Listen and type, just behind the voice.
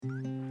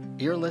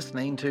You're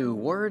listening to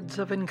Words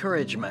of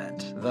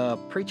Encouragement, the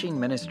preaching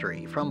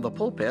ministry from the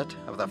pulpit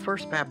of the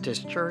First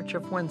Baptist Church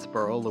of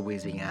Winsboro,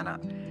 Louisiana.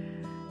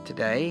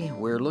 Today,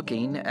 we're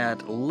looking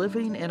at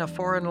living in a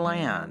foreign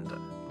land,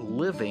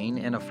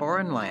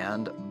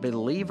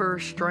 believer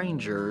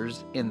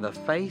strangers in the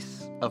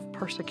face of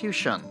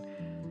persecution.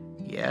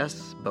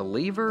 Yes,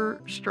 believer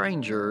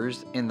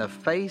strangers in the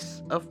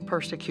face of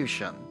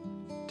persecution.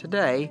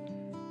 Today,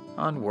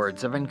 on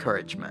Words of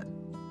Encouragement.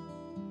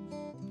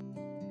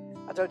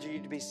 I told you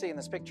you'd be seeing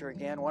this picture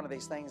again. One of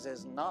these things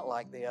is not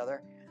like the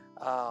other.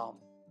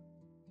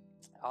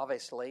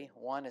 Obviously,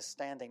 one is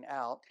standing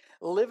out.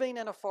 Living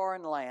in a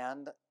foreign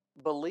land,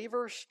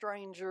 believer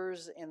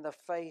strangers in the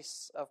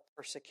face of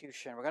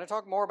persecution. We're going to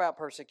talk more about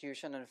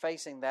persecution and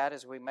facing that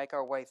as we make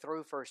our way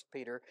through 1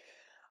 Peter.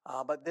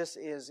 But this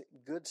is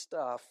good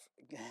stuff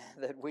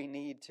that we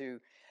need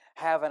to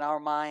have in our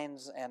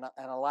minds and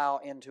allow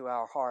into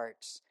our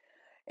hearts.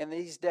 In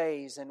these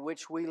days in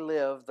which we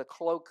live, the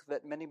cloak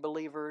that many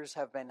believers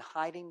have been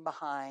hiding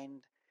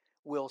behind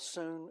will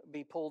soon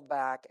be pulled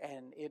back,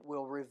 and it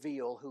will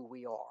reveal who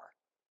we are.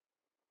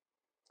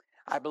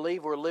 I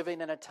believe we're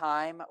living in a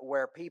time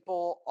where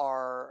people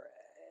are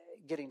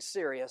getting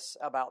serious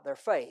about their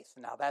faith.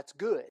 Now, that's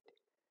good.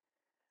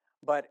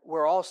 But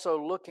we're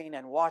also looking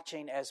and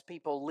watching as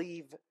people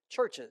leave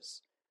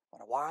churches.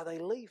 Why are they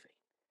leaving?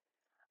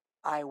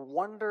 I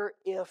wonder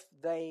if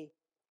they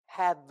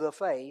had the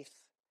faith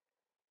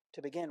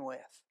to begin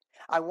with.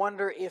 I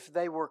wonder if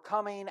they were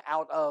coming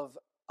out of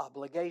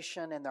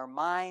obligation in their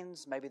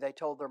minds. Maybe they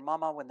told their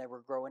mama when they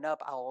were growing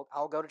up,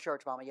 I'll go to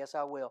church, Mama. Yes,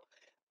 I will.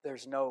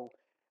 There's no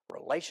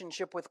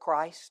relationship with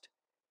Christ.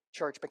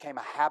 Church became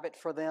a habit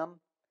for them.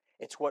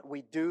 It's what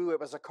we do. It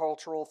was a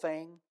cultural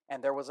thing.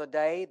 And there was a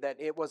day that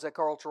it was a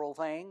cultural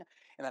thing.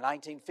 In the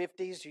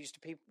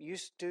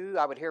 1950s,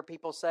 I would hear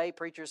people say,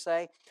 preachers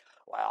say,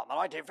 well,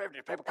 in the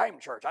 1950s, people came to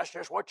church. That's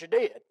just what you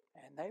did.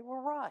 And they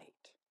were right.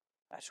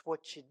 That's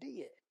what you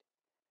did.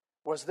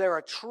 Was there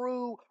a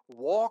true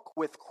walk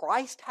with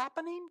Christ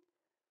happening?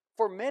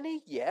 For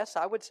many, yes,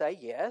 I would say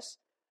yes.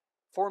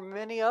 For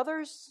many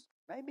others,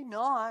 maybe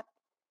not.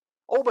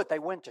 Oh, but they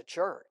went to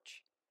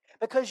church.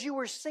 Because you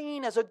were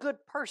seen as a good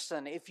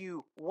person if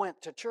you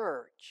went to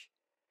church.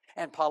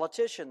 And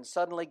politicians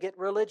suddenly get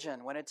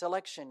religion when it's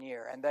election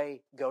year and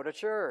they go to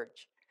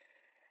church.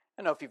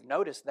 I don't know if you've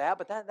noticed that,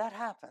 but that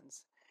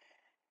happens.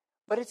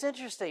 But it's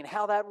interesting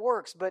how that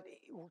works. But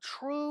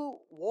true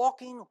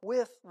walking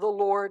with the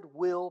Lord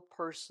will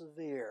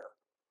persevere.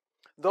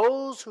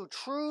 Those who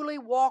truly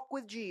walk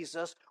with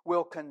Jesus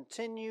will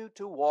continue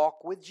to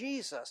walk with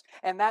Jesus.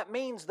 And that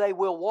means they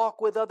will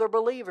walk with other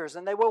believers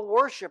and they will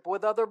worship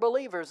with other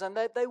believers and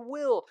that they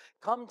will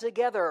come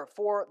together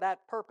for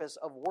that purpose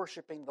of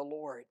worshiping the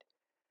Lord.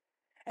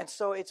 And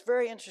so it's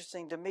very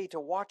interesting to me to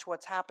watch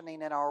what's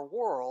happening in our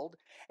world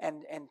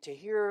and to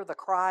hear the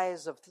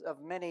cries of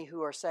many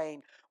who are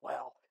saying,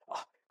 well,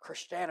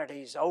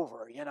 Christianity's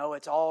over.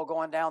 It's all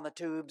going down the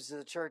tubes.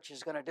 The church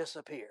is going to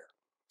disappear.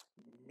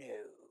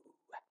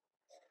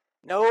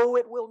 No,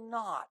 it will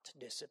not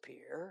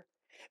disappear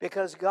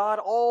because God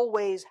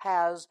always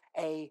has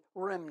a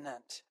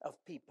remnant of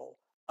people,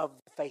 of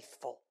the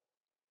faithful.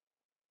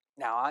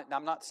 Now,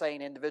 I'm not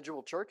saying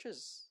individual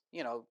churches,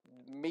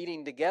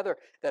 meeting together,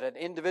 that an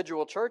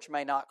individual church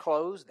may not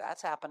close.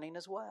 That's happening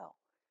as well.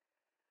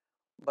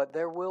 But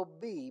there will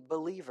be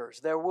believers.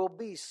 There will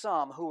be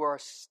some who are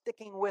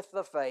sticking with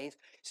the faith,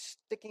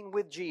 sticking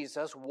with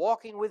Jesus,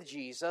 walking with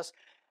Jesus,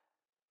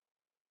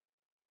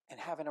 and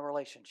having a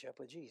relationship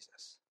with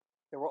Jesus.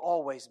 There will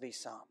always be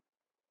some.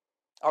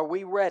 Are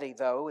we ready,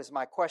 though, is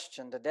my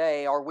question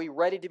today. Are we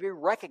ready to be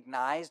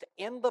recognized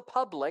in the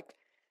public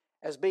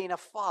as being a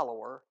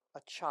follower,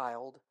 a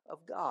child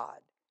of God?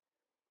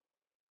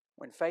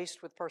 When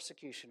faced with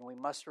persecution, we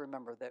must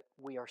remember that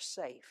we are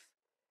safe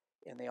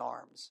in the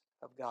arms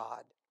of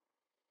God.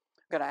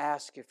 I'm going to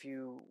ask, if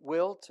you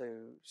will,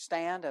 to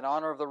stand in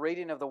honor of the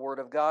reading of the Word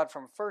of God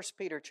from 1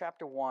 Peter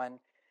chapter 1,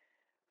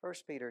 1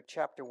 Peter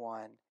chapter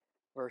 1,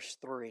 verse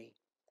 3.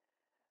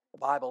 The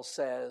Bible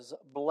says,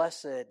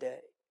 "Blessed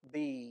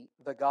be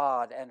the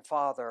God and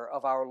Father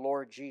of our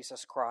Lord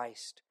Jesus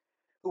Christ,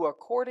 who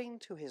according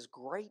to His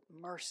great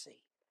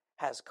mercy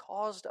has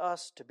caused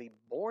us to be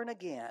born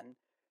again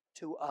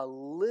to a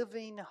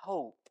living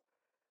hope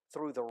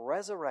through the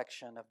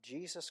resurrection of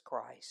Jesus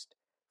Christ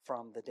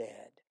from the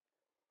dead."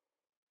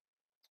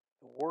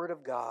 The Word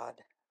of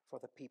God for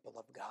the people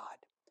of God.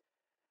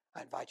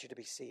 I invite you to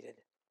be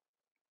seated.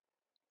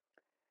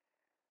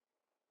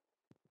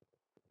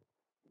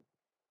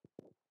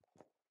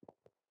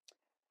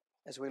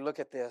 As we look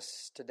at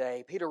this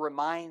today, Peter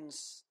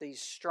reminds these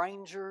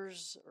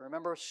strangers,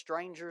 remember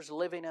strangers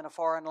living in a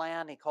foreign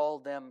land, he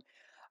called them,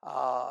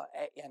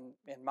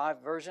 in my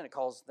version, it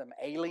calls them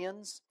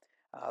aliens.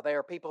 They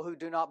are people who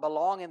do not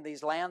belong in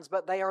these lands,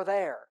 but they are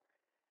there.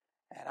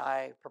 And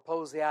I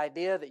propose the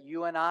idea that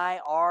you and I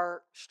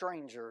are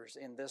strangers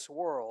in this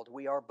world.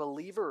 We are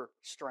believer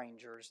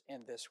strangers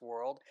in this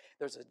world.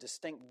 There's a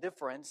distinct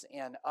difference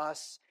in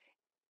us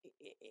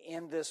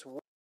in this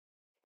world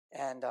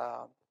and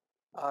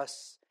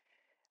us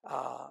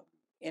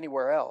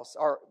anywhere else,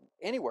 or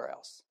anywhere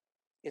else.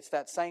 It's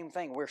that same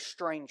thing. We're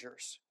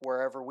strangers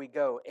wherever we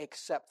go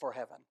except for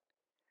heaven.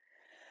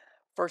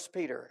 First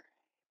Peter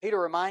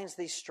reminds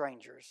these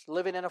strangers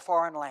living in a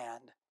foreign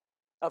land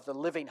of the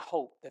living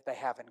hope that they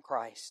have in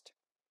Christ.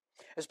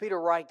 As Peter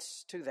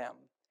writes to them,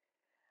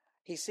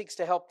 he seeks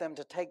to help them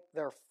to take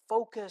their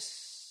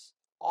focus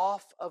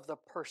off of the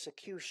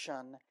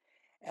persecution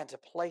and to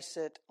place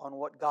it on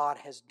what God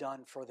has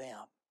done for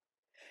them.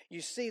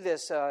 You see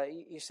this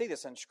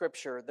in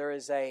Scripture.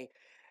 There's a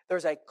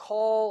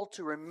call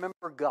to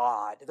remember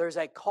God. There's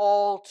a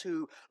call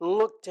to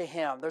look to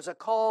Him. There's a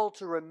call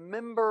to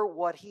remember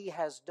what He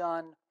has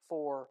done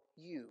for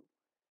you.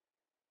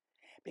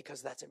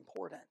 Because that's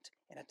important.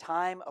 In a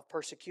time of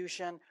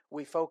persecution,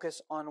 we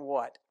focus on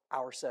what?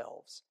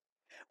 Ourselves.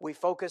 We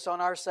focus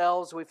on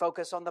ourselves. We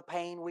focus on the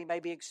pain we may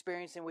be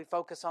experiencing. We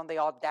focus on the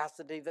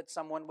audacity that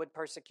someone would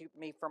persecute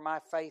me for my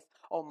faith.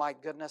 Oh my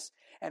goodness.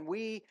 And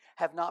we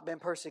have not been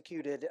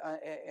persecuted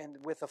and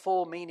with the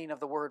full meaning of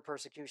the word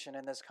persecution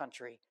in this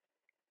country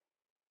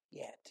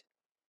yet.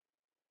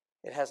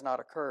 It has not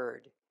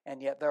occurred.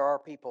 And yet there are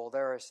people,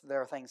 there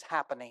are things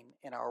happening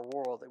in our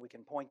world that we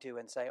can point to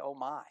and say, oh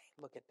my,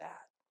 look at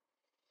that.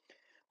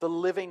 The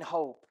living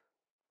hope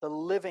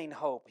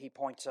he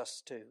points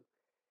us to.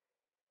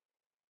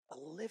 A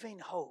living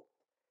hope.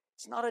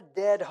 It's not a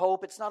dead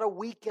hope. It's not a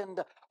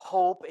weakened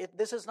hope.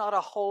 This is not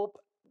a hope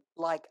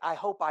like, I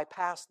hope I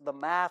passed the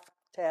math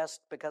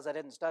test because I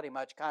didn't study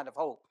much kind of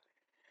hope.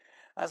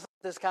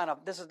 This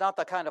is not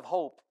the kind of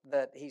hope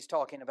that he's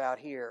talking about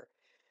here.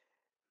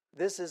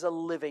 This is a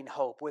living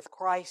hope. With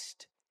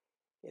Christ,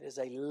 it is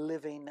a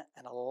living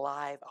and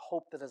alive, a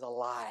hope that is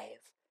alive.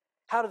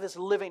 How did this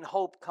living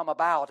hope come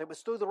about? It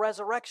was through the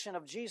resurrection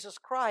of Jesus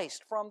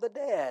Christ from the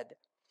dead.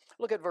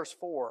 Look at verse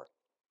 4.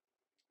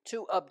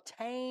 To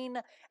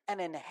obtain an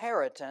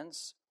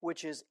inheritance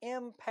which is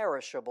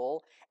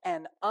imperishable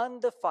and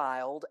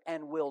undefiled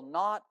and will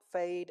not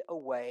fade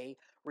away,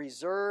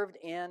 reserved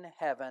in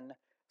heaven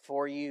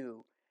for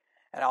you.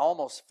 And I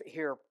almost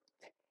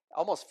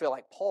feel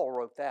like Paul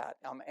wrote that.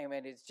 I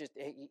mean, it's just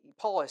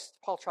Paul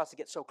tries to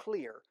get so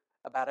clear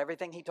about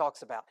everything he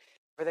talks about,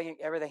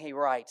 everything he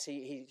writes.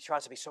 He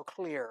tries to be so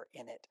clear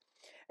in it.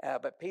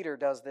 But Peter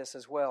does this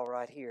as well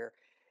right here.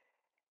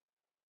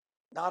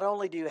 Not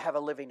only do you have a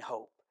living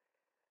hope,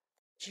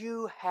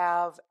 you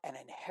have an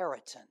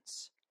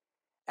inheritance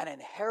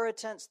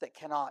that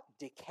cannot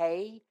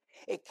decay,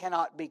 it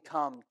cannot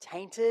become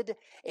tainted,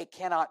 it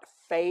cannot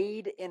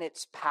fade in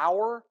its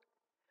power.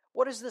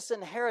 What is this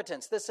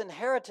inheritance? This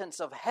inheritance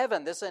of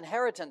heaven, this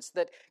inheritance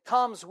that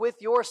comes with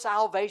your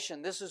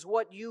salvation. This is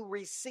what you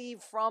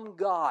receive from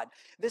God.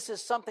 This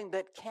is something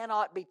that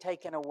cannot be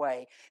taken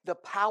away. The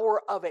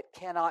power of it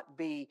cannot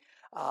be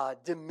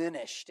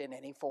diminished in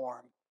any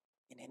form,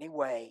 in any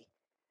way.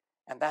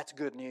 And that's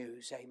good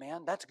news,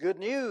 amen? That's good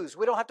news.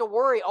 We don't have to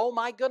worry, oh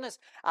my goodness,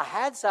 I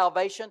had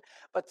salvation,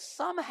 but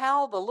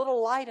somehow the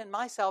little light in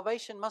my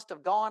salvation must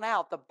have gone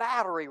out. The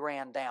battery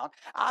ran down.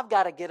 I've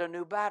got to get a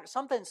new battery.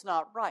 Something's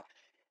not right.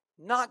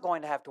 Not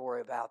going to have to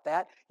worry about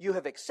that. You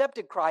have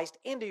accepted Christ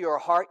into your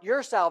heart.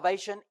 Your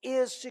salvation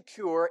is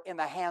secure in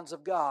the hands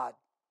of God.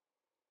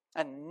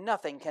 And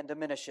nothing can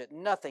diminish it.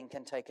 Nothing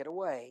can take it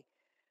away.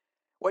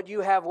 What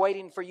you have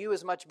waiting for you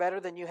is much better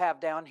than you have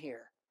down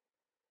here.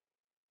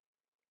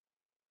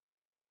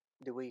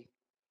 Do we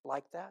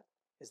like that?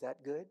 Is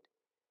that good?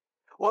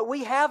 What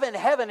we have in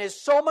heaven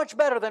is so much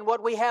better than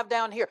what we have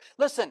down here.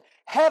 Listen,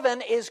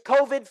 heaven is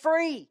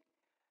COVID-free.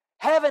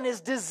 Heaven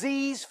is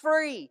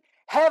disease-free.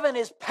 Heaven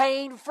is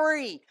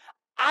pain-free.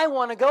 I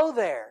want to go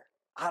there.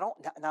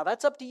 Now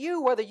that's up to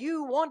you whether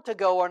you want to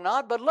go or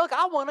not, but look,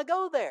 I want to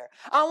go there.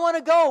 I want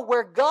to go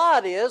where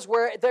God is,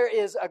 where there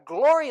is a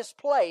glorious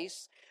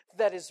place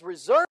that is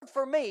reserved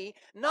for me,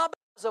 not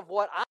because of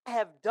what I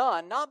have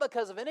done, not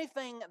because of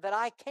anything that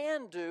I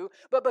can do,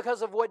 but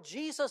because of what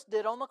Jesus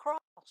did on the cross.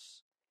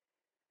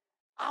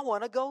 I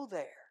want to go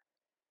there.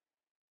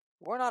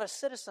 We're not a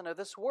citizen of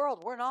this world.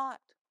 We're not.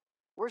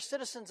 We're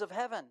citizens of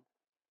heaven.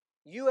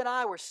 You and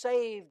I were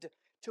saved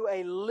to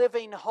a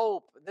living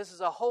hope. This is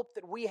a hope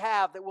that we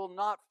have that will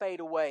not fade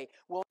away,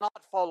 will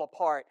not fall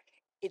apart.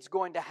 It's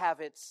going to have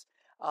its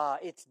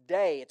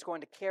day. It's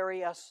going to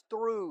carry us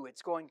through.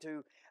 It's going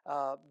to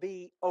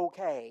be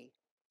okay.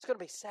 It's going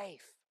to be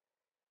safe.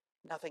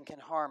 Nothing can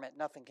harm it.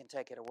 Nothing can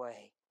take it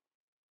away.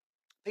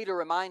 Peter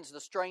reminds the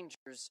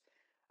strangers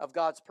of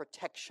God's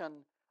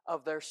protection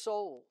of their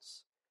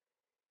souls.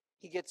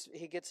 He gets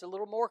a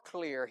little more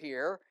clear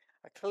here,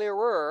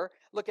 clearer.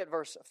 Look at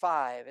verse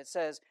 5. It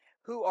says,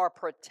 who are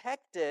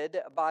protected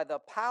by the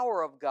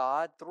power of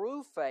God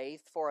through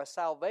faith for a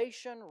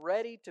salvation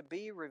ready to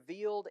be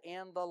revealed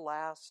in the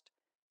last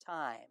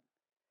time.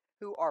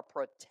 Who are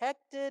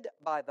protected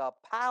by the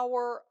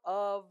power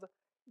of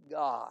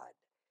God.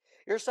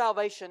 Your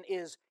salvation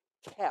is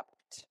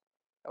kept,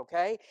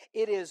 okay?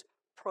 It is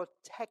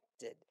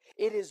protected.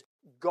 It is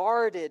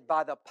guarded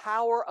by the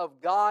power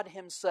of God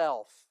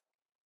Himself.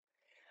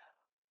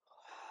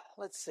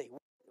 Let's see.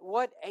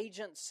 what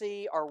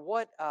agency or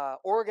what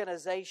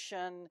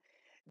organization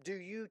do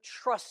you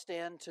trust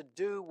in to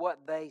do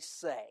what they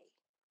say?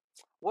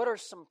 What are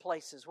some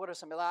places?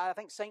 I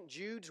think St.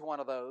 Jude's one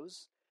of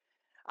those.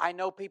 I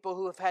know people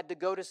who have had to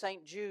go to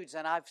St. Jude's,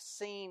 and I've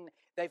seen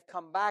they've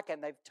come back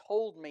and they've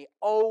told me,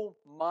 oh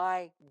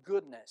my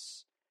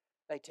goodness,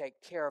 they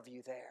take care of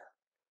you there.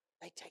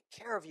 They take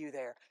care of you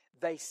there.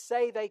 They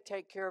say they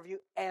take care of you,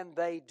 and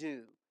they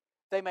do.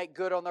 They make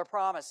good on their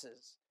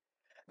promises.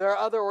 There are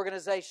other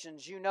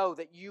organizations you know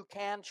that you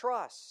can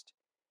trust.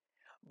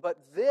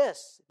 But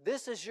this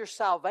is your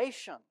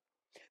salvation.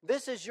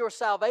 This is your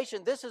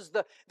salvation. This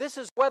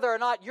is whether or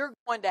not you're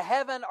going to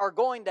heaven or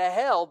going to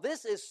hell.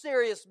 This is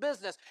serious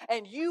business.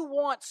 And you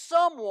want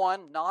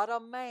someone, not a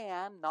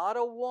man, not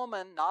a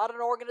woman, not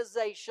an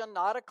organization,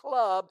 not a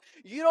club.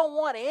 You don't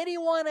want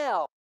anyone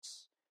else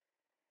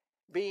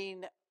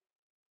being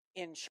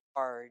in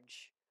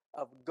charge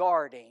of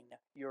guarding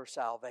your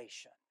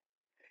salvation.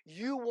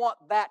 You want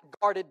that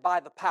guarded by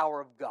the power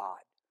of God.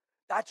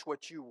 That's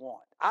what you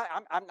want.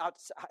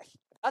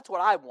 That's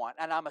what I want,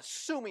 and I'm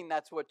assuming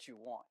that's what you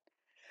want.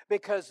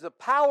 Because the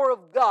power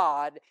of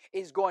God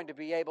is going to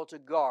be able to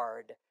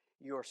guard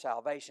your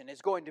salvation.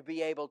 It's going to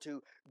be able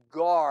to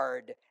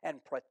guard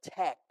and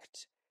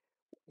protect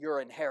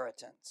your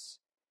inheritance.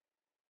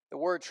 The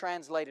word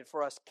translated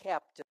for us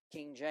kept in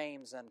King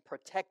James and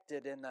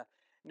protected in the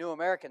New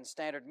American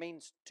Standard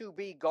means to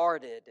be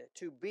guarded,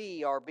 to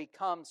be or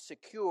become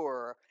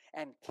secure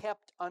and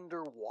kept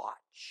under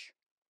watch.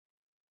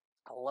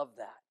 I love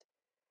that.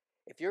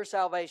 If your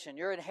salvation,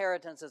 your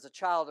inheritance as a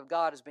child of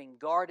God is being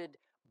guarded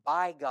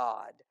by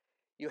God,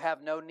 you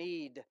have no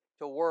need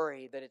to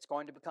worry that it's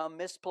going to become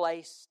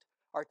misplaced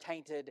or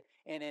tainted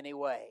in any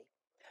way.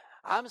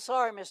 I'm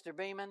sorry, Mr.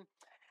 Beeman,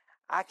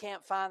 I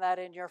can't find that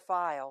in your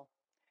file.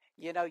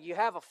 You know, you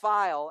have a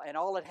file and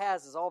all it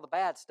has is all the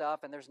bad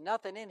stuff, and there's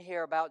nothing in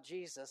here about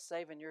Jesus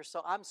saving your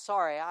soul. I'm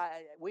sorry,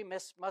 we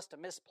must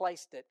have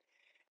misplaced it.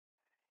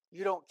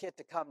 You don't get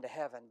to come to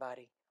heaven,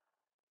 buddy.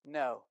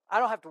 No, I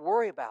don't have to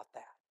worry about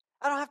that.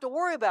 I don't have to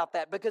worry about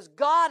that because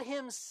God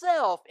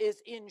Himself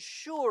is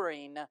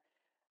ensuring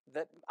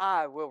that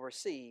I will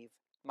receive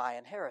my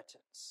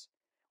inheritance.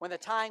 When the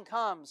time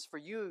comes for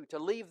you to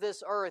leave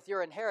this earth,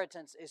 your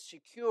inheritance is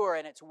secure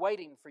and it's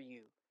waiting for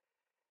you.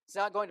 It's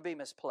not going to be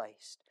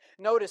misplaced.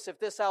 Notice if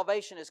this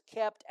salvation is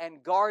kept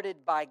and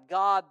guarded by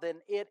God,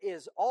 then it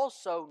is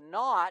also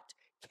not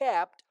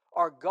kept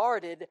or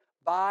guarded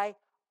by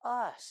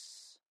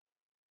us.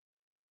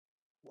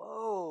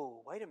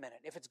 Whoa, wait a minute.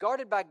 If it's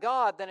guarded by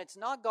God, then it's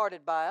not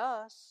guarded by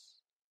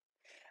us.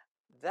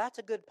 That's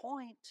a good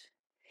point.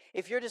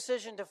 If your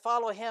decision to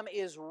follow Him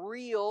is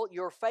real,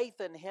 your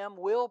faith in Him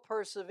will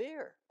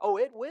persevere. Oh,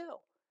 it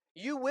will.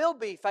 You will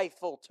be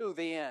faithful to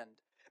the end.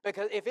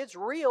 Because if it's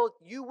real,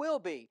 you will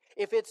be.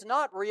 If it's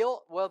not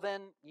real, well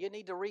then you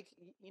need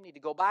to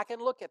go back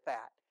and look at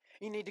that.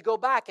 You need to go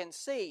back and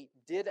see,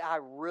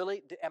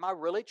 am I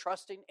really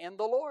trusting in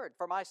the Lord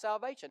for my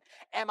salvation?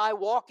 Am I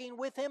walking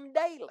with Him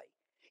daily?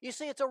 You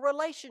see, it's a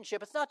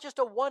relationship. It's not just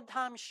a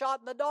one-time shot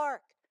in the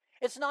dark.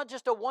 It's not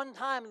just a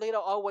one-time,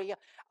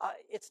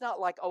 it's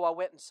not like, I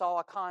went and saw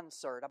a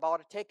concert. I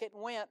bought a ticket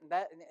and went, and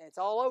it's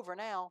all over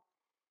now.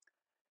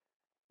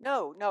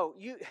 No,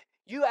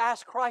 you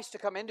ask Christ to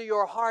come into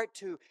your heart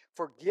to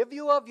forgive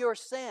you of your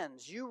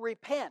sins. You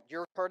repent.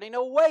 You're turning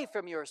away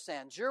from your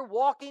sins. You're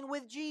walking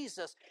with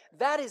Jesus.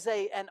 That is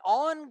an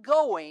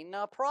ongoing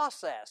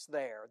process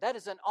there. That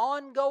is an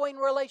ongoing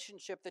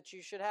relationship that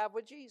you should have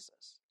with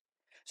Jesus.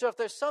 So if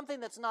there's something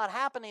that's not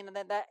happening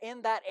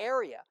in that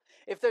area,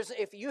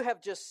 if you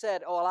have just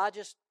said,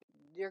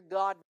 dear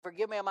God,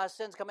 forgive me of my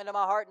sins, come into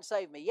my heart and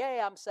save me.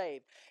 Yay, I'm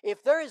saved.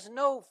 If there is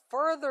no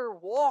further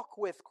walk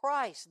with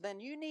Christ, then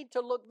you need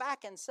to look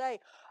back and say,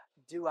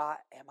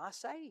 am I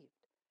saved?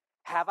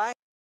 Have I,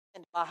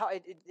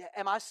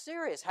 am I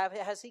serious?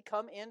 Has He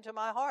come into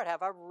my heart?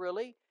 Have I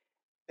really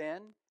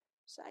been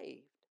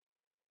saved?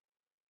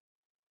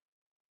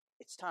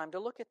 It's time to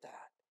look at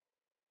that.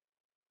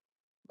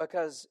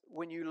 Because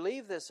when you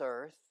leave this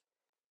earth,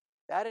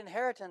 that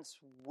inheritance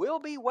will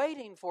be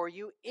waiting for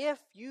you if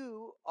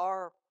you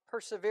are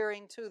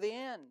persevering to the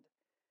end.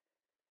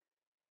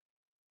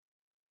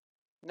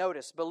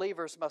 Notice,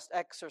 believers must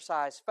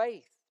exercise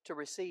faith to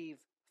receive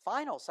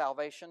final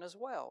salvation as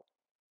well.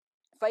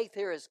 Faith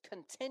here is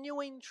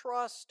continuing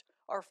trust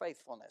or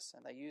faithfulness.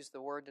 And they use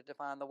the word to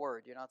define the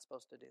word. You're not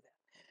supposed to do that.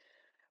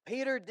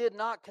 Peter did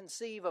not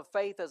conceive of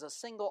faith as a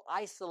single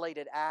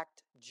isolated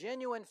act.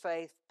 Genuine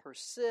faith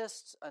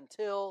persists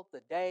until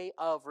the day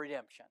of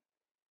redemption.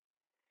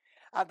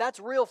 That's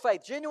real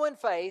faith. Genuine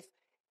faith,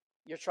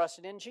 you're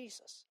trusting in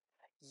Jesus.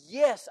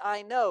 Yes,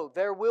 I know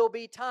there will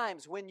be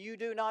times when you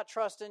do not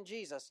trust in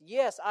Jesus.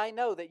 Yes, I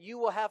know that you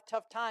will have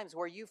tough times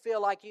where you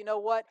feel like, you know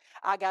what,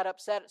 I got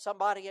upset at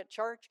somebody at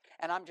church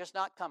and I'm just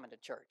not coming to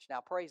church. Now,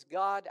 praise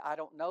God, I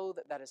don't know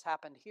that has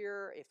happened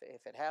here.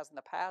 If it has in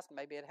the past,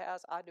 maybe it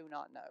has, I do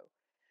not know.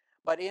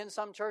 But in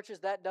some churches,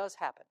 that does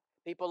happen.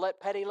 People let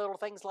petty little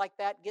things like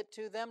that get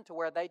to them to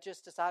where they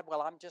just decide,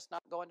 well, I'm just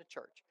not going to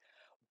church.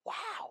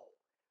 Wow.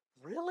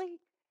 Really?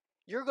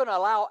 You're going to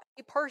allow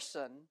a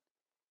person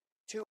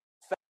to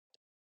affect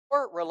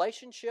your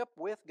relationship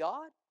with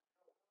God?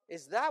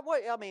 Is that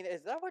what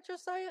you're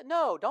saying?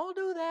 No, don't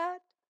do that.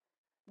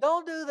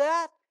 Don't do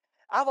that.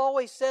 I've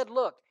always said,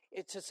 look,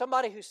 to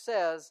somebody who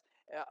says,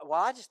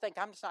 well, I just think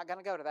I'm just not going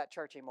to go to that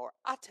church anymore.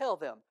 I tell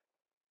them,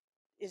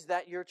 is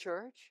that your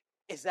church?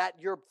 Is that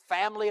your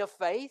family of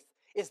faith?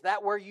 Is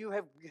that where you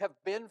have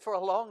been for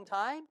a long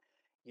time?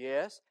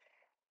 Yes.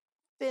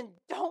 Then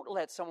don't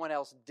let someone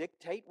else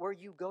dictate where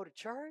you go to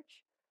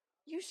church.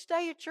 You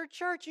stay at your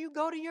church. You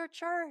go to your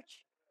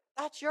church.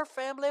 That's your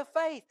family of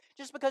faith.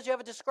 Just because you have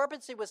a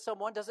discrepancy with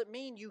someone doesn't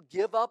mean you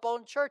give up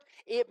on church.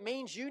 It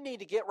means you need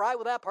to get right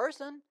with that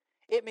person.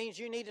 It means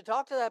you need to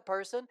talk to that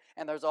person.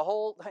 And there's a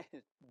whole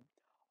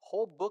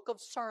book of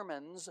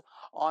sermons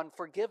on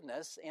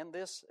forgiveness in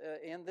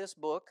this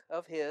book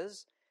of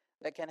his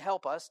that can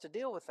help us to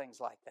deal with things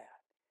like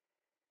that.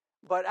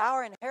 But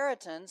our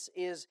inheritance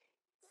is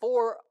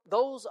for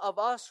those of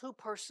us who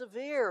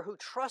persevere, who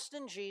trust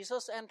in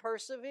Jesus and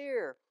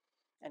persevere.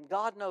 And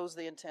God knows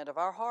the intent of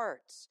our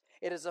hearts.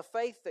 It is a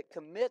faith that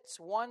commits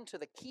one to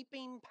the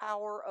keeping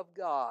power of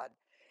God.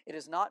 It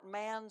is not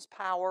man's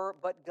power,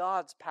 but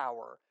God's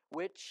power,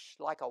 which,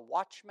 like a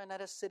watchman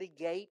at a city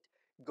gate,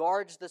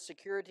 guards the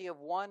security of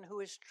one who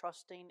is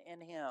trusting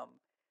in Him.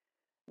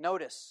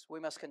 Notice, we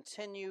must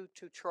continue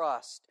to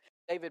trust.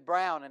 David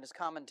Brown, in his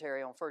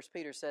commentary on 1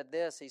 Peter, said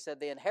this. He said,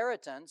 the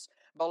inheritance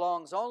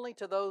belongs only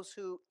to those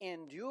who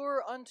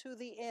endure unto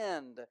the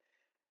end,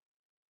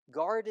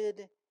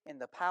 guarded in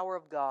the power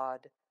of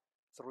God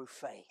through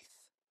faith.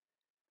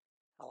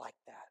 I like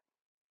that.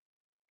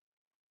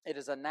 It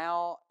is a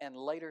now and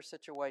later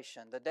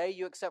situation. The day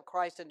you accept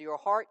Christ into your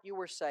heart, you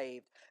were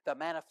saved. The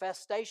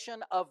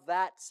manifestation of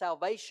that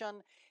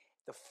salvation,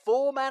 the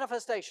full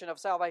manifestation of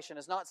salvation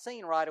is not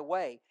seen right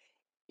away.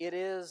 It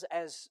is,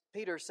 as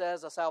Peter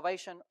says, a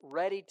salvation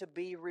ready to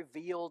be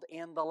revealed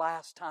in the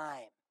last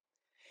time.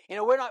 You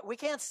know, we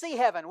can't see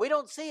heaven. We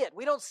don't see it.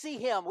 We don't see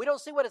Him. We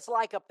don't see what it's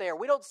like up there.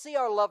 We don't see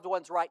our loved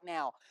ones right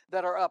now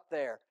that are up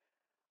there.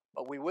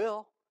 But we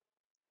will.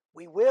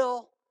 We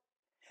will.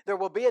 There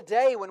will be a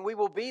day when we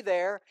will be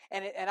there,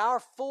 and our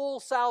full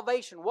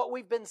salvation, what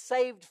we've been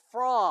saved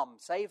from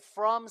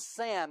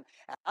sin,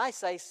 and I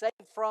say saved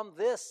from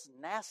this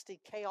nasty,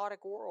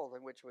 chaotic world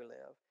in which we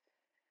live.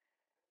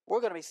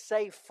 We're going to be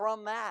saved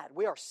from that.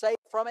 We are saved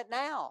from it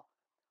now.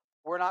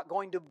 We're not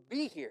going to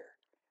be here.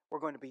 We're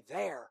going to be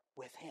there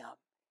with Him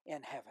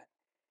in heaven,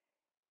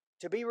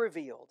 to be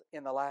revealed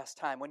in the last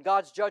time. When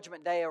God's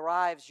judgment day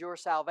arrives, your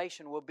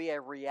salvation will be a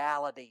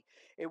reality.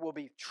 It will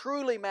be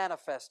truly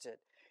manifested.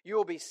 You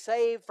will be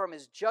saved from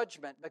His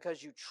judgment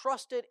because you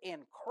trusted in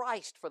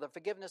Christ for the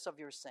forgiveness of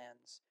your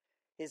sins.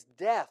 His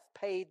death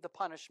paid the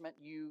punishment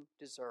you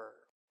deserve.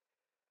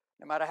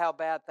 No matter how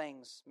bad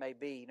things may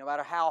be, no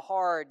matter how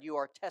hard you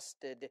are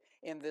tested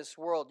in this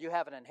world, you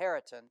have an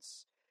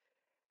inheritance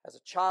as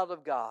a child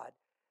of God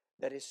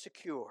that is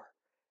secure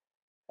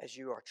as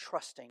you are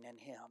trusting in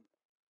Him.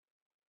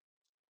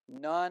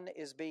 None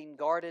is being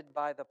guarded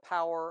by the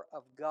power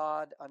of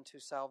God unto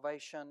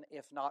salvation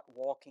if not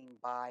walking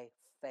by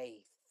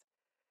faith.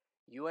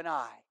 You and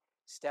I,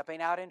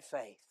 stepping out in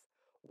faith,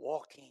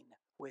 walking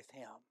with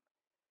Him,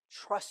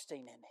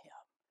 trusting in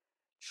Him,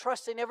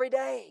 trusting every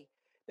day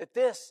that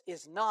this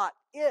is not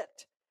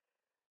it.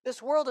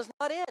 This world is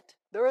not it.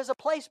 There is a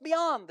place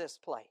beyond this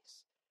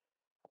place,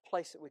 a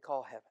place that we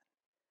call heaven.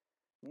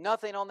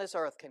 Nothing on this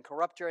earth can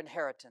corrupt your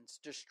inheritance,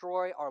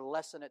 destroy or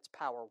lessen its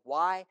power.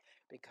 Why?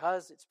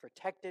 Because it's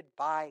protected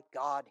by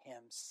God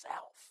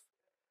Himself.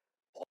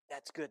 Boy,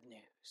 that's good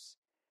news.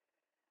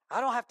 I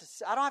don't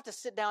have to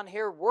sit down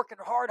here working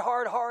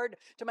hard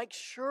to make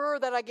sure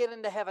that I get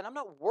into heaven. I'm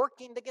not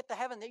working to get to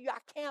heaven. I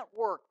can't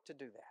work to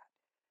do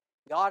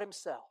that. God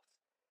Himself,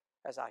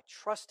 as I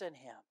trust in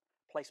Him,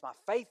 place my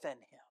faith in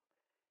Him,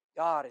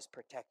 God is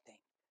protecting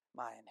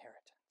my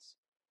inheritance.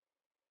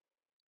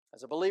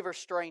 As a believer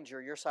stranger,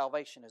 your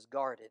salvation is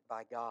guarded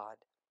by God.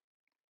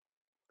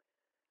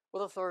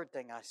 Well, the third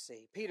thing I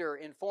see, Peter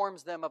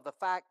informs them of the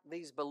fact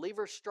these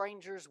believer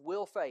strangers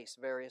will face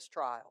various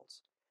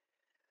trials.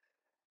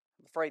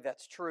 I'm afraid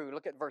that's true.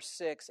 Look at verse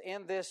 6.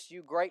 In this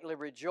you greatly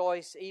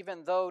rejoice,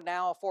 even though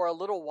now for a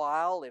little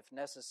while, if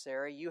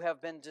necessary, you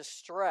have been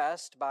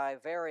distressed by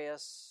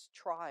various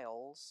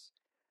trials.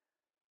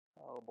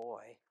 Oh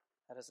boy,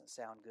 that doesn't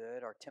sound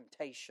good. Or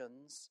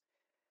temptations.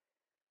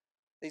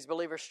 These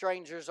believer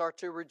strangers are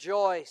to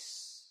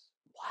rejoice.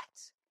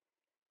 What?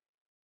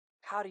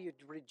 How do you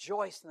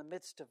rejoice in the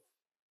midst of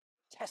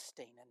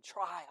testing and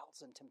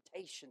trials and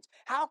temptations?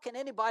 How can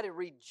anybody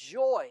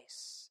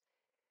rejoice?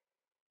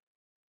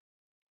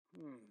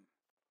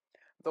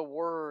 The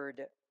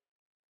word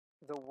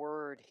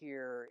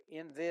here,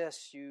 in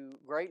this you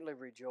greatly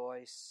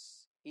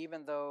rejoice,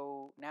 even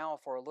though now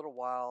for a little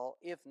while,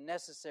 if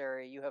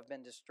necessary, you have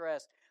been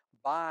distressed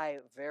by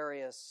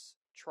various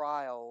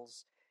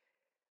trials.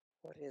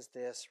 What is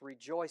this?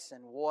 Rejoice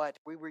in what?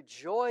 We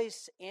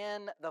rejoice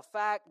in the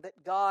fact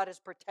that God has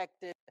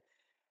protected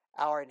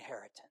our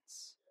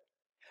inheritance.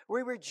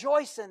 We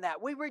rejoice in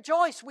that. We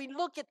rejoice. We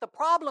look at the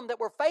problem that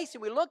we're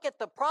facing. We look at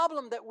the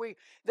problem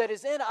that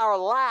is in our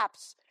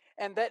laps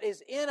and that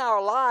is in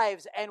our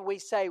lives, and we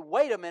say,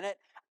 wait a minute,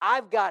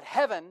 I've got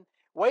heaven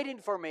waiting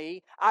for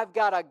me. I've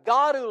got a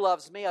God who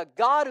loves me, a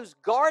God who's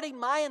guarding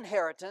my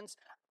inheritance.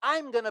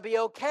 I'm going to be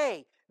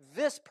okay.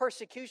 This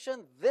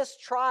persecution, this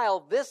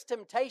trial, this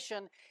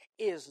temptation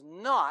is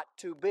not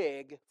too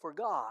big for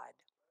God.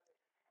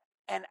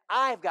 And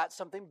I've got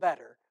something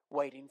better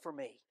waiting for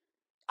me.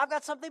 I've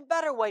got something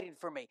better waiting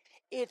for me.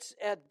 It's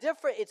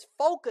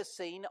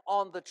focusing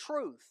on the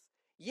truth.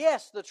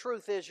 Yes, the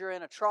truth is you're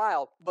in a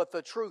trial, but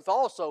the truth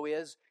also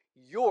is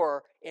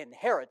your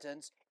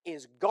inheritance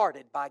is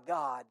guarded by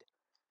God.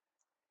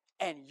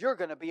 And you're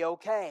going to be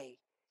okay.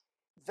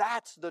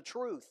 That's the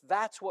truth.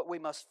 That's what we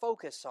must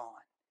focus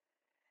on.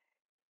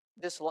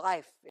 This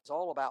life is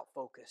all about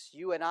focus.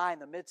 You and I, in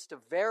the midst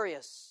of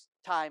various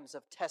times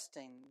of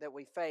testing that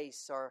we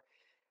face, are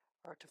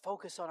to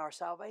focus on our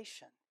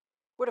salvation.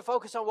 We're to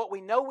focus on what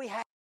we know we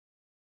have.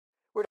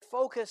 We're to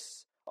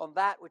focus on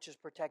that which is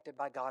protected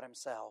by God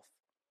Himself.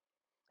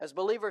 As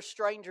believers,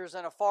 strangers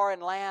in a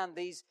foreign land,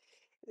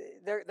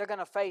 they're going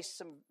to face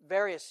some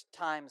various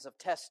times of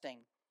testing.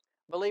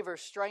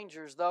 Believers,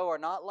 strangers, though, are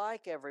not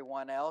like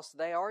everyone else.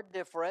 They are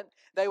different.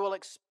 They will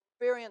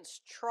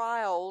experience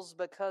trials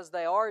because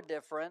they are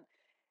different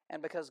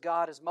and because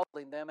God is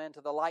molding them into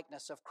the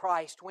likeness of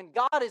Christ. When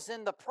God is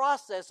in the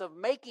process of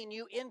making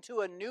you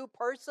into a new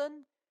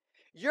person,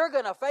 you're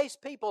going to face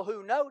people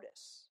who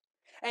notice.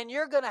 And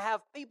you're going to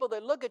have people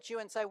that look at you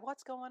and say,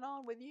 what's going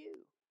on with you?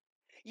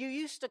 You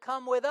used to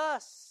come with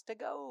us to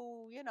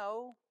go,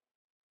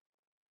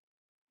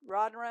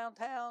 riding around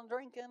town,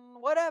 drinking,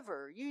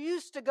 whatever. You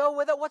used to go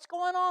with it. What's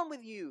going on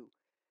with you?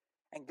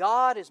 And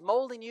God is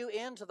molding you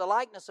into the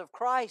likeness of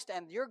Christ,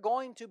 and you're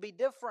going to be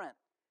different.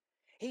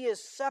 He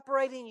is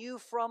separating you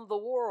from the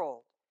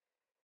world.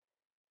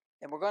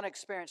 And we're going to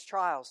experience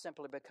trials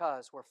simply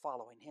because we're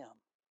following Him.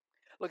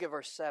 Look at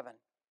verse 7.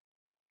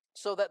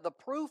 So that the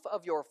proof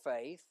of your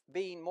faith,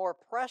 being more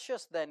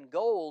precious than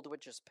gold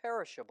which is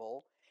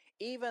perishable,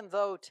 even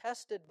though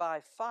tested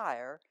by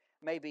fire,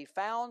 may be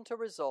found to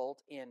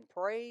result in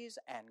praise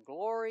and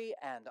glory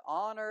and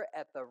honor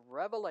at the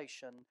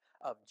revelation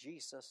of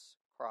Jesus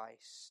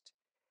Christ.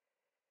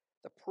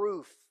 The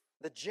proof,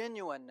 the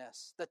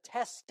genuineness, the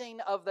testing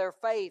of their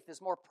faith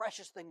is more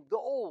precious than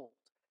gold.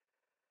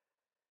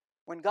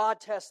 When God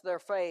tests their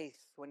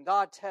faith, when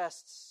God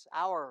tests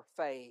our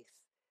faith,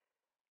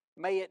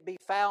 may it be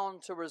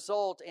found to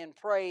result in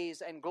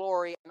praise and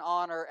glory and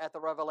honor at the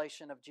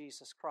revelation of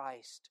Jesus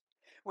Christ.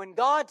 When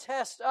God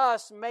tests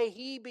us, may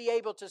He be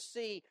able to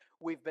see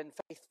we've been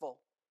faithful.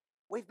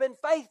 We've been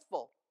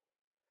faithful.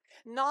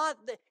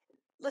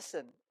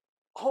 Listen,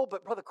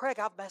 but Brother Craig,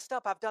 I've messed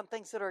up. I've done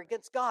things that are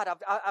against God.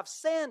 I've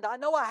sinned. I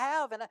know I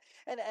have, and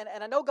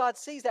I know God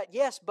sees that.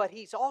 Yes, but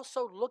He's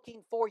also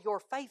looking for your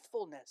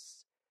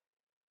faithfulness.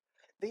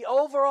 The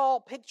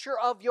overall picture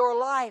of your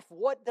life,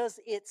 what does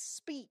it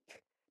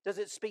speak? Does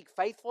it speak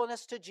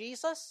faithfulness to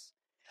Jesus?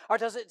 Or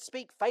does it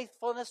speak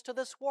faithfulness to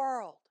this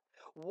world?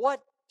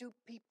 What do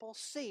people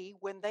see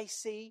when they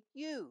see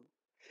you?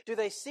 Do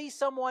they see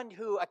someone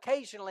who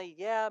occasionally,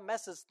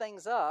 messes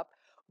things up,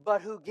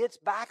 but who gets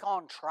back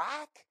on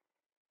track?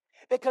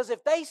 Because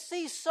if they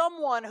see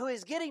someone who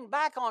is getting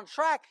back on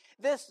track,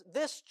 this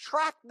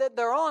track that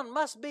they're on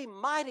must be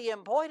mighty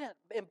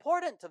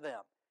important to them.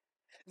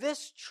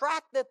 This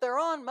track that they're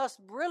on must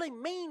really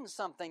mean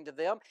something to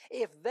them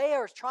if they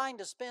are trying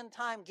to spend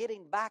time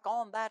getting back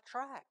on that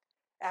track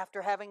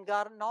after having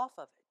gotten off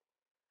of it.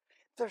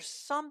 There's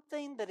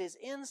something that is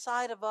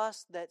inside of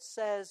us that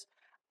says,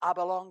 I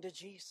belong to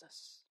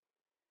Jesus.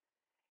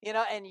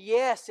 And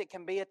yes, it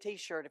can be a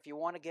t-shirt if you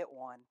want to get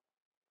one.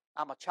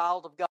 I'm a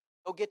child of God.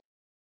 Go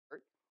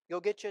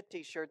get you a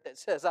t-shirt that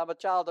says, I'm a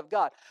child of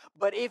God.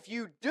 But if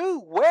you do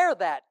wear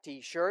that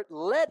t-shirt,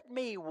 let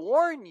me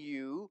warn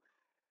you,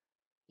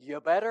 you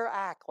better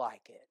act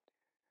like it.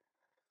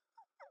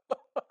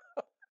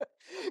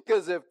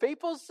 Because if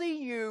people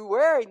see you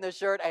wearing the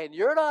shirt and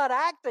you're not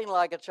acting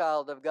like a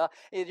child of God,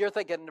 you're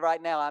thinking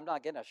right now, I'm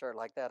not getting a shirt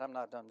like that. I'm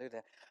not going to do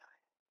that.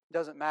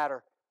 Doesn't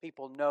matter.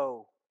 People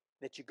know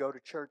that you go to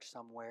church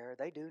somewhere.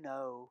 They do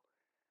know.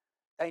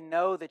 They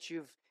know that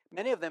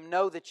many of them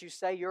know that you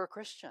say you're a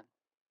Christian.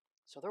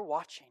 So they're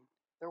watching.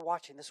 They're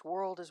watching. This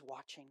world is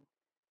watching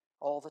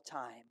all the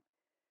time.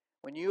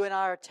 When you and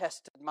I are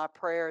tested, my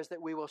prayer is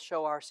that we will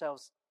show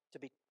ourselves to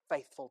be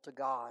faithful to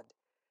God.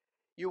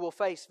 You will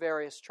face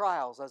various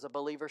trials as a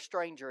believer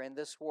stranger in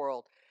this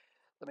world.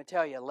 Let me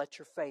tell you, let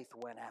your faith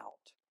win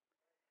out.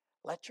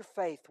 Let your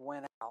faith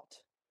win out.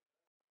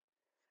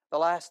 The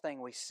last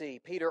thing we see,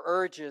 Peter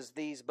urges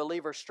these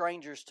believer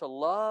strangers to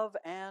love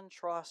and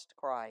trust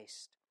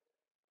Christ.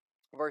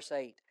 Verse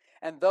 8,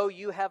 and though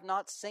you have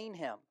not seen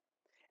Him,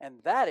 and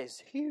that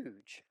is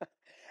huge,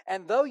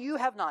 and though you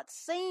have not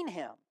seen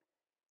Him,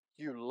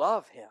 you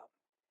love Him.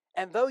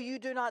 And though you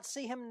do not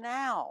see Him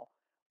now,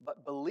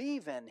 but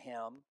believe in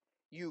Him,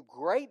 you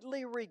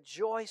greatly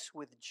rejoice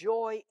with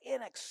joy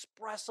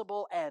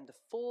inexpressible and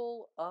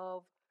full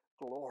of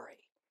glory.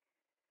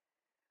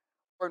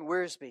 Warren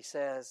Wiersbe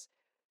says,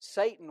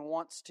 Satan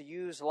wants to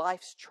use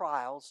life's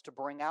trials to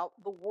bring out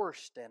the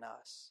worst in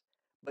us,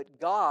 but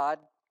God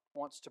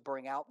wants to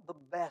bring out the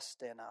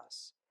best in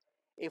us.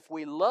 If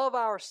we love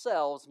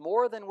ourselves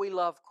more than we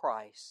love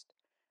Christ,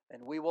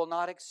 then we will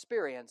not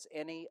experience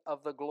any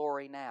of the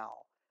glory now.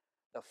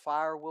 The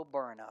fire will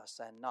burn us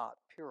and not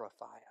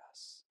purify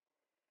us.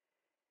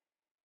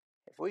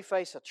 If we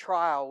face a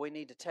trial, we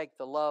need to take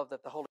the love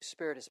that the Holy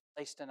Spirit has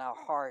placed in our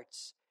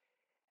hearts,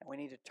 and we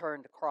need to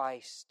turn to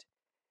Christ.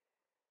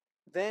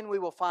 Then we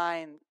will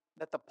find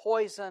that the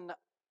poison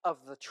of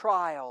the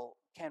trial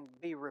can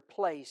be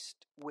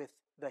replaced with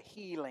the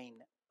healing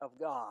of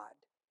God.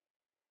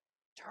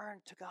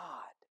 Turn to God.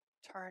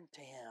 Turn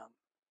to Him.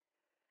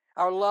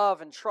 Our love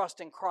and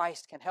trust in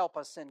Christ can help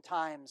us in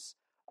times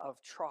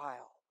of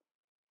trial.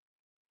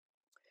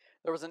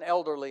 There was an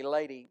elderly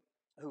lady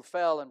who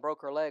fell and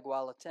broke her leg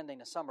while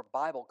attending a summer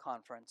Bible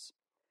conference.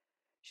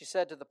 She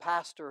said to the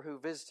pastor who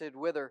visited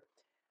with her,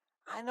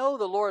 I know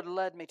the Lord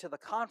led me to the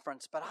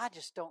conference, but I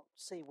just don't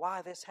see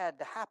why this had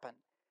to happen.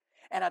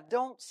 And I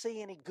don't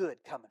see any good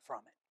coming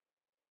from it.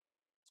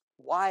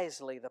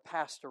 Wisely, the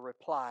pastor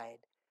replied,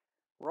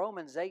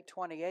 Romans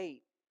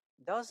 8:28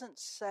 doesn't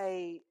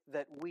say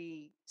that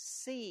we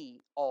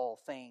see all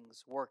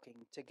things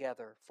working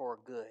together for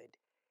good.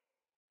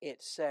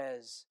 It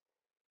says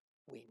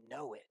we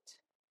know it.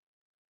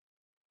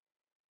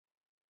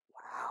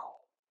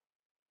 Wow.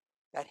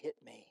 That hit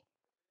me.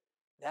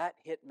 That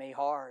hit me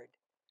hard.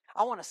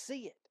 I want to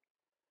see it.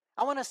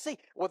 I want to see,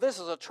 well, this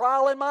is a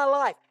trial in my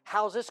life.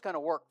 How's this going to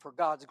work for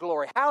God's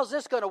glory? How's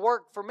this going to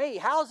work for me?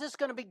 How's this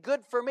going to be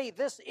good for me?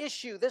 This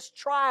issue, this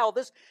trial,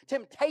 this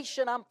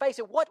temptation I'm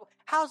facing,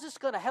 how's this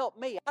going to help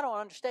me? I don't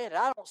understand it.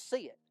 I don't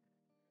see it.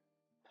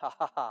 Ha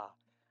ha ha.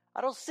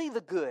 I don't see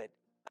the good.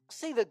 I don't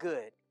see the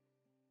good.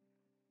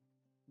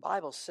 The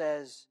Bible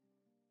says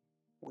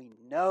we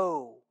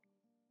know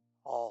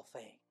all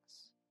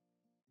things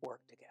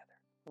work together.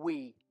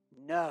 We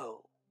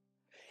know.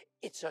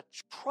 It's a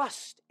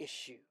trust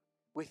issue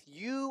with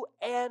you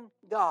and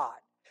God.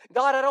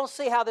 God, I don't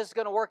see how this is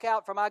going to work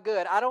out for my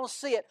good. I don't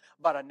see it,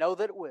 but I know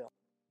that it will.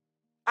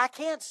 I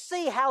can't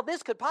see how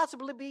this could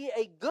possibly be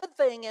a good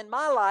thing in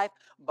my life,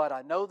 but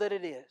I know that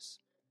it is.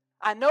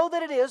 I know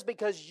that it is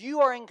because you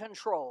are in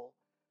control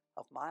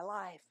of my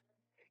life.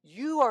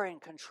 You are in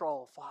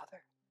control,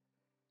 Father.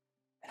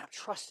 And I'm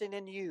trusting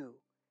in you.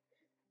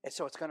 And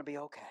so it's going to be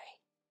okay.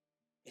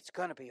 It's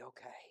going to be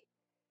okay.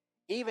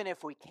 Even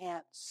if we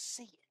can't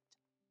see it.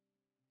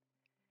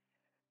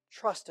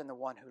 Trust in the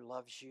one who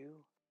loves you.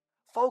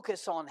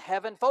 Focus on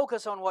heaven.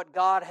 Focus on what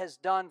God has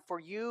done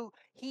for you.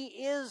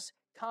 He is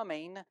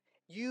coming.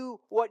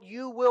 What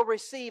you will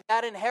receive,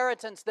 that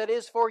inheritance that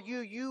is for you,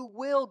 you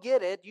will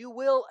get it.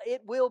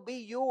 It will be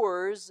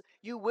yours.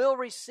 You will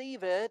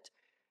receive it.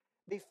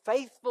 Be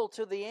faithful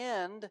to the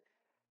end.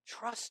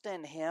 Trust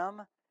in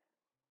Him.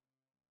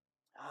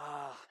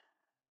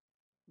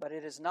 But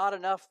it is not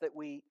enough that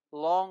we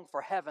long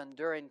for heaven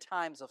during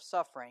times of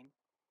suffering.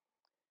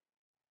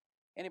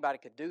 Anybody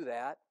could do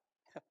that.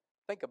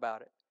 Think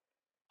about it.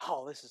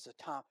 Oh, this is a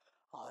time.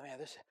 Oh, man,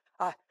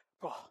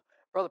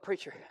 brother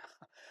preacher,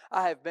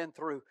 I have been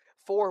through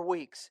 4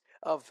 weeks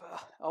of,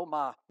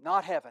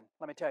 not heaven.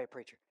 Let me tell you,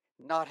 preacher,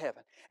 not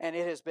heaven. And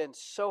it has been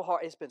so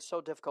hard. It's been so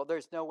difficult.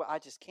 There's no way. I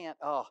just can't.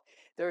 I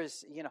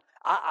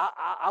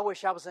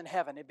wish I was in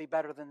heaven. It'd be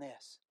better than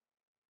this.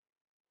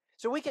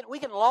 So we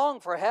can long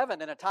for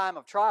heaven in a time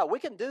of trial. We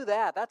can do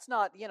that. That's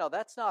not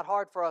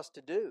hard for us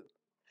to do.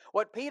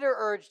 What Peter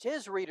urged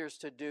his readers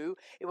to do,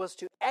 it was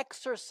to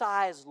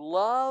exercise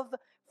love,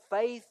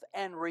 faith,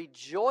 and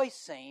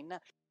rejoicing.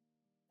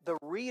 The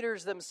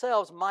readers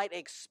themselves might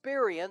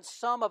experience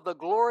some of the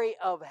glory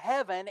of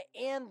heaven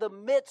in the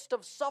midst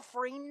of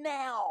suffering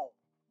now.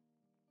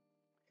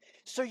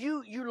 So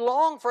you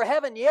long for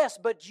heaven, yes,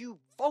 but you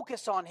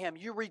focus on Him.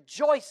 You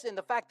rejoice in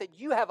the fact that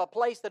you have a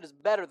place that is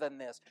better than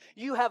this.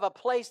 You have a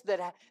place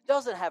that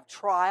doesn't have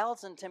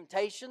trials and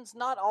temptations,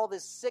 not all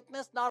this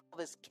sickness, not all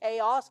this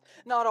chaos,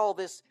 not all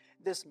this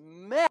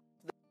mess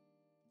that's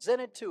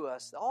presented to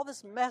us, all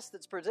this mess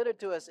that's presented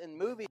to us in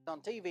movies,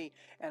 on TV,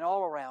 and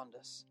all around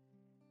us.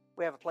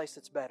 We have a place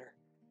that's better.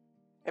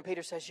 And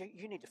Peter says,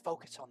 you need to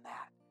focus on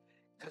that.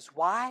 Because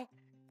why?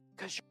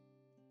 Because you're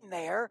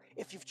there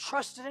if you've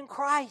trusted in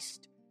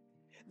Christ.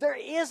 There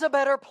is a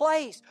better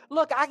place.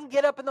 Look, I can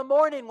get up in the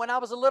morning when I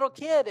was a little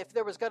kid, if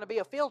there was going to be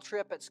a field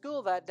trip at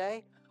school that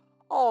day.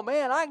 Oh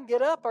man, I can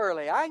get up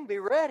early. I can be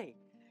ready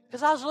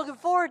because I was looking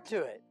forward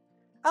to it.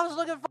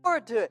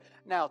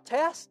 Now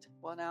test?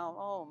 Well now,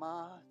 oh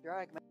my,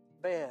 drag me out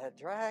of bed.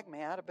 Drag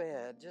me out of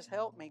bed. Just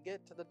help me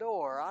get to the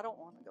door. I don't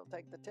want to go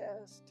take the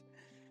test.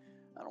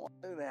 I don't want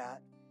to do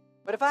that.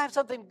 But if I have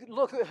something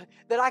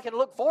that I can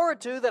look forward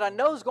to that I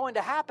know is going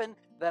to happen,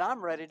 then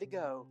I'm ready to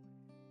go.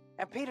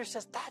 And Peter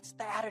says that's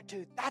the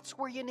attitude. That's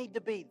where you need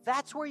to be.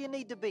 That's where you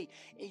need to be.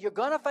 You're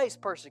going to face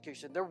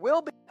persecution. There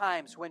will be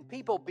times when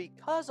people,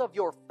 because of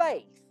your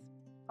faith,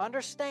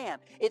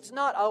 Understand, it's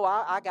not, oh,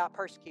 I got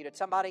persecuted.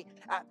 Somebody,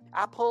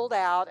 I pulled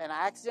out, and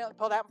I accidentally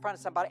pulled out in front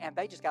of somebody, and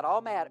they just got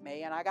all mad at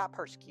me, and I got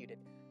persecuted.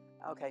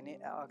 Okay.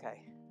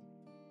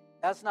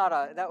 That's not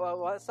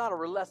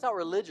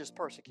religious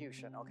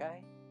persecution,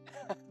 okay?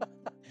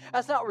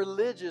 That's not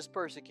religious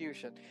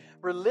persecution.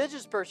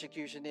 Religious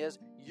persecution is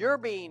you're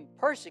being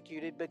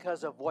persecuted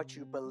because of what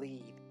you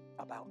believe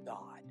about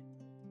God.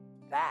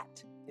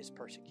 That is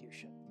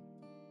persecution.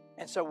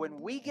 And so when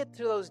we get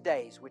to those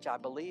days, which I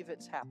believe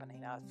it's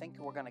happening, I think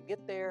we're going to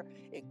get there.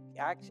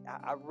 I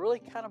really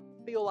kind of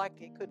feel like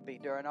it could be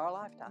during our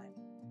lifetime,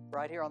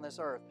 right here on this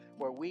earth,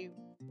 where we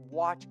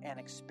watch and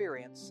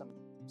experience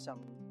some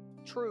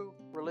true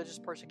religious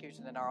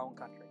persecution in our own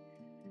country.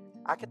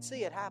 I could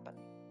see it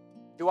happening.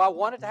 Do I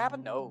want it to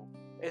happen? No.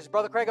 Is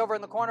Brother Craig over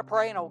in the corner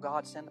praying, oh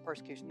God, send the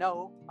persecution?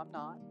 No, I'm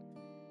not.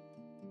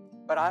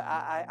 But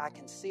I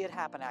can see it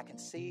happen. I can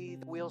see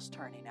the wheels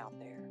turning out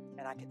there.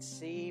 And I can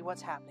see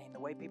what's happening, the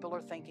way people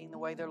are thinking, the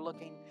way they're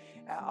looking.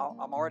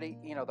 I'm already,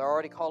 they're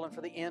already calling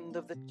for the end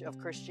of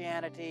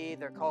Christianity.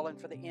 They're calling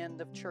for the end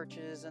of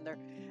churches, and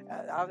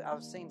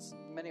I've seen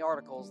many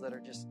articles that are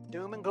just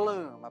doom and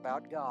gloom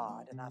about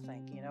God. And I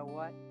think, you know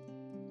what?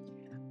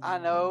 I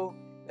know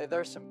that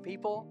there's some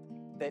people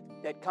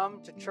that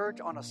come to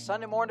church on a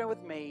Sunday morning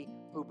with me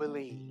who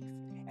believe,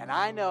 and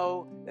I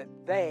know that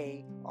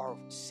they are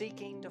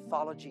seeking to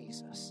follow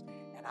Jesus.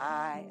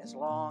 And as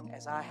long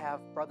as I have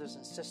brothers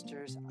and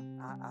sisters,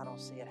 I don't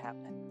see it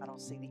happening. I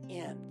don't see the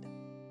end.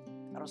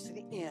 I don't see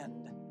the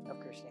end of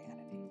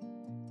Christianity.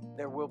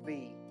 There will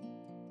be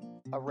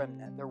a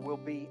remnant. There will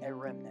be a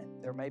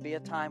remnant. There may be a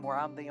time where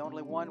I'm the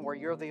only one, where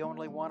you're the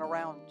only one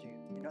around you.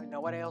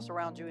 Nobody else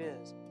around you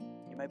is.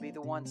 You may be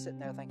the one sitting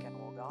there thinking,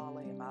 well,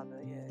 golly,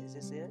 is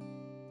this it?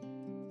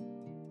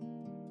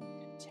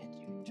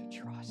 Continue to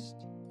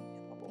trust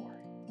in the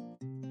Lord.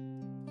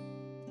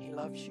 He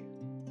loves you.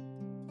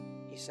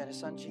 He sent His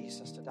Son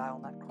Jesus to die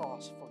on that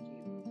cross for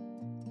you.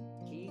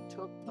 He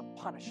took the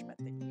punishment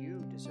that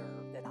you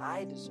deserve, that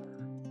I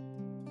deserve,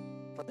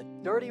 for the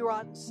dirty,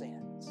 rotten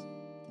sins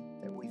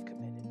that we've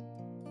committed.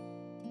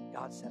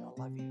 God said, I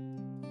love you.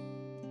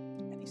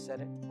 And He said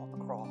it on the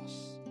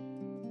cross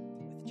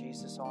with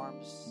Jesus'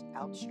 arms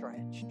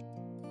outstretched.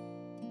 I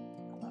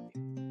love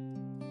you.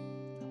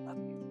 I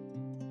love you.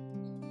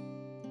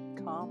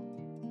 Come.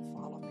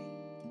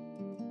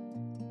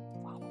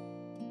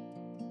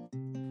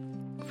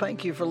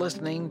 Thank you for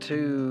listening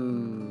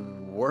to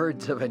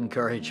Words of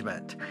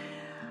Encouragement.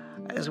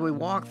 As we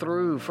walk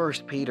through 1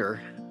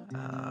 Peter,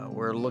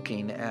 we're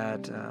looking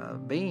at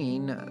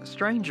being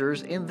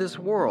strangers in this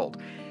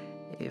world.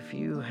 If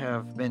you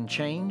have been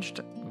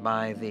changed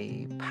by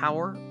the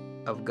power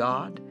of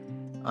God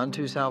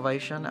unto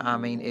salvation,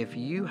 if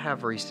you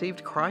have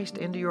received Christ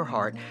into your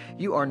heart,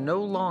 you are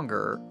no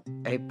longer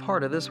a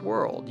part of this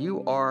world.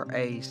 You are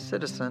a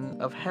citizen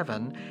of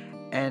heaven,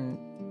 and,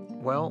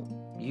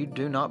 you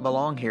do not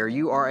belong here.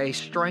 You are a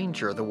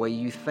stranger. The way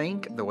you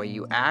think, the way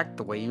you act,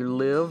 the way you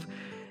live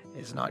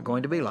is not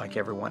going to be like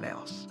everyone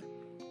else.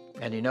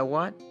 And you know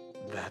what?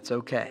 That's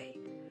okay.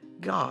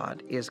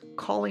 God is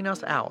calling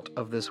us out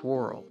of this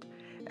world.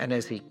 And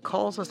as He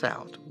calls us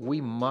out,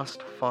 we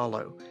must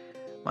follow.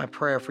 My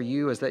prayer for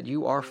you is that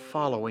you are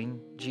following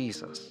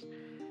Jesus.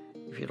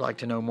 If you'd like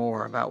to know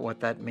more about what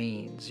that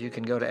means, you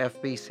can go to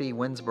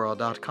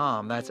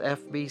fbcwinsboro.com. That's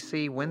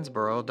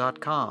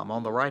fbcwinsboro.com.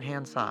 On the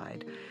right-hand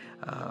side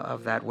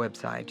of that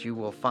website, you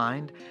will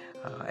find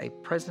a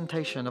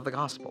presentation of the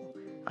gospel.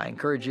 I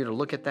encourage you to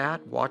look at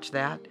that, watch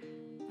that,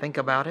 think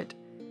about it,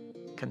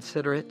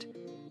 consider it,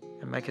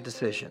 and make a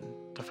decision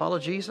to follow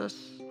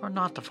Jesus or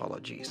not to follow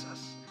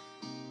Jesus.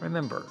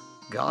 Remember,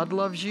 God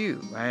loves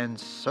you, and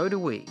so do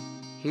we,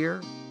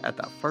 here at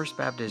the First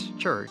Baptist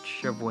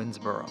Church of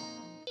Winsboro.